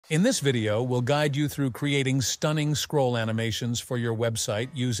In this video, we'll guide you through creating stunning scroll animations for your website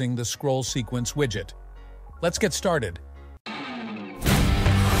using the Scroll Sequence widget. Let's get started.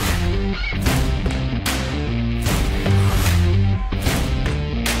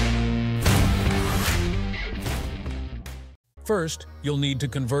 First, you'll need to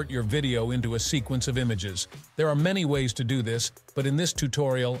convert your video into a sequence of images. There are many ways to do this, but in this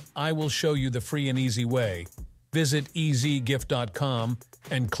tutorial, I will show you the free and easy way. Visit ezgif.com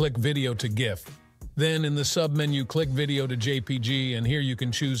and click Video to GIF. Then in the submenu, click Video to JPG, and here you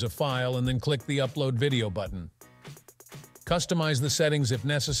can choose a file and then click the Upload Video button. Customize the settings if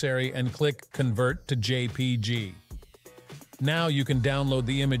necessary and click Convert to JPG. Now you can download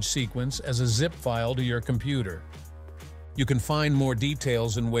the image sequence as a zip file to your computer. You can find more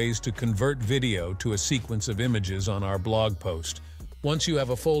details and ways to convert video to a sequence of images on our blog post. Once you have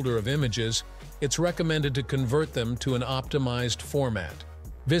a folder of images, it's recommended to convert them to an optimized format.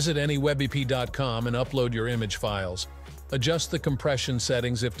 Visit anywebp.com and upload your image files. Adjust the compression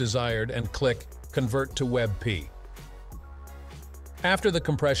settings if desired and click Convert to WebP. After the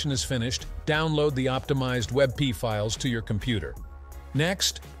compression is finished, download the optimized WebP files to your computer.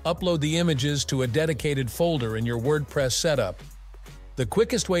 Next, upload the images to a dedicated folder in your WordPress setup. The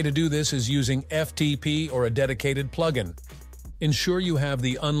quickest way to do this is using FTP or a dedicated plugin. Ensure you have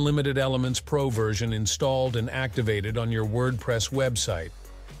the Unlimited Elements Pro version installed and activated on your WordPress website.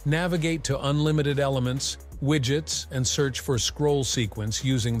 Navigate to Unlimited Elements, Widgets, and search for Scroll Sequence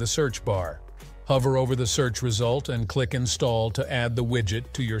using the search bar. Hover over the search result and click Install to add the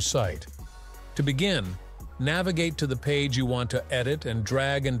widget to your site. To begin, navigate to the page you want to edit and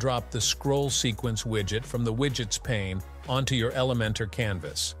drag and drop the Scroll Sequence widget from the Widgets pane onto your Elementor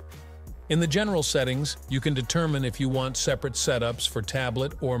canvas. In the general settings, you can determine if you want separate setups for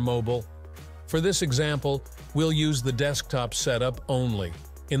tablet or mobile. For this example, we'll use the desktop setup only.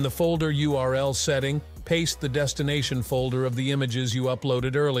 In the folder URL setting, paste the destination folder of the images you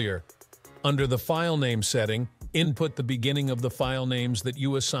uploaded earlier. Under the file name setting, input the beginning of the file names that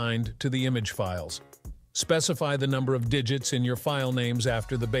you assigned to the image files. Specify the number of digits in your file names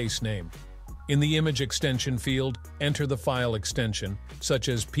after the base name. In the image extension field, enter the file extension, such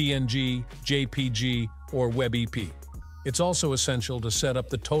as PNG, JPG, or WebP. It's also essential to set up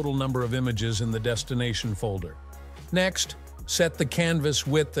the total number of images in the destination folder. Next, set the canvas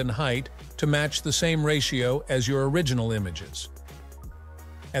width and height to match the same ratio as your original images.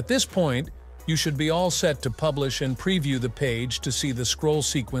 At this point, you should be all set to publish and preview the page to see the scroll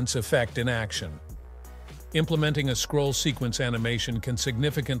sequence effect in action. Implementing a scroll sequence animation can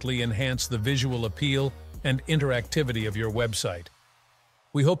significantly enhance the visual appeal and interactivity of your website.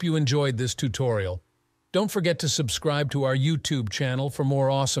 We hope you enjoyed this tutorial. Don't forget to subscribe to our YouTube channel for more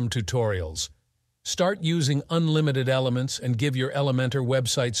awesome tutorials. Start using unlimited elements and give your Elementor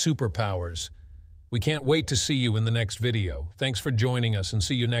website superpowers. We can't wait to see you in the next video. Thanks for joining us and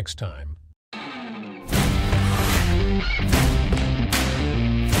see you next time.